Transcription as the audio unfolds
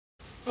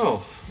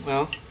Oh,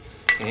 well,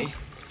 okay.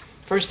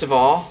 First of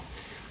all,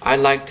 I'd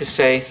like to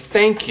say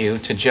thank you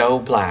to Joe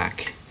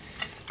Black.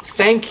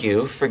 Thank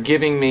you for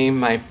giving me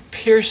my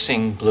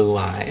piercing blue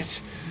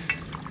eyes,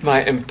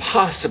 my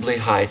impossibly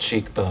high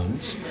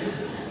cheekbones,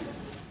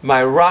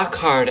 my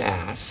rock-hard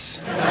ass,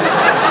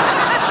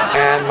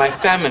 and my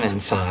feminine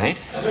side,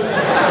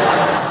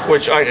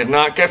 which I did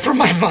not get from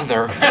my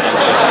mother.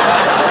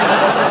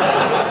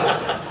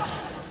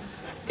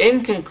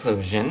 In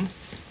conclusion,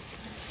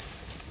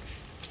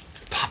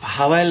 Papa,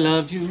 how I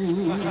love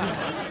you.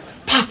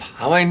 Papa,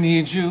 how I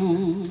need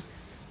you.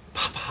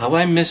 Papa, how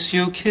I miss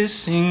you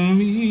kissing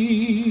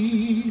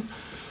me.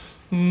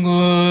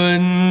 Good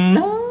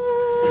night.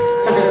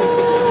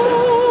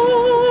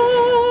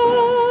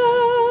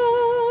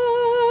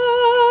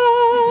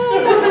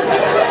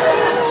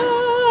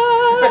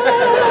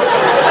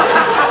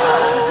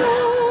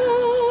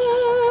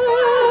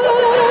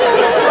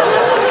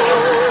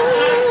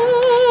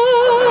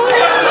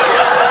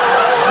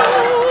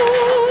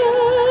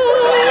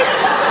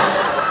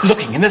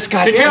 Looking in the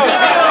sky.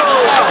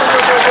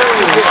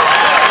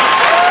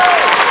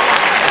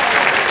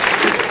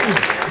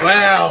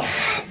 Well,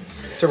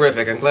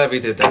 terrific. I'm glad we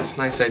did that.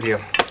 Nice idea.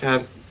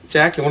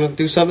 Jack, you want to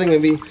do something?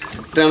 Maybe go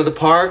down to the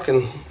park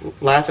and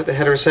laugh at the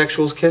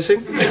heterosexuals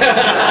kissing?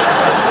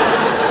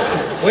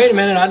 Wait a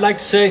minute. I'd like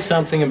to say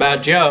something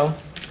about Joe.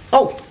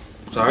 Oh,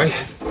 sorry.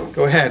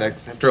 Go ahead.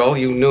 After all,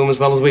 you knew him as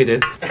well as we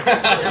did.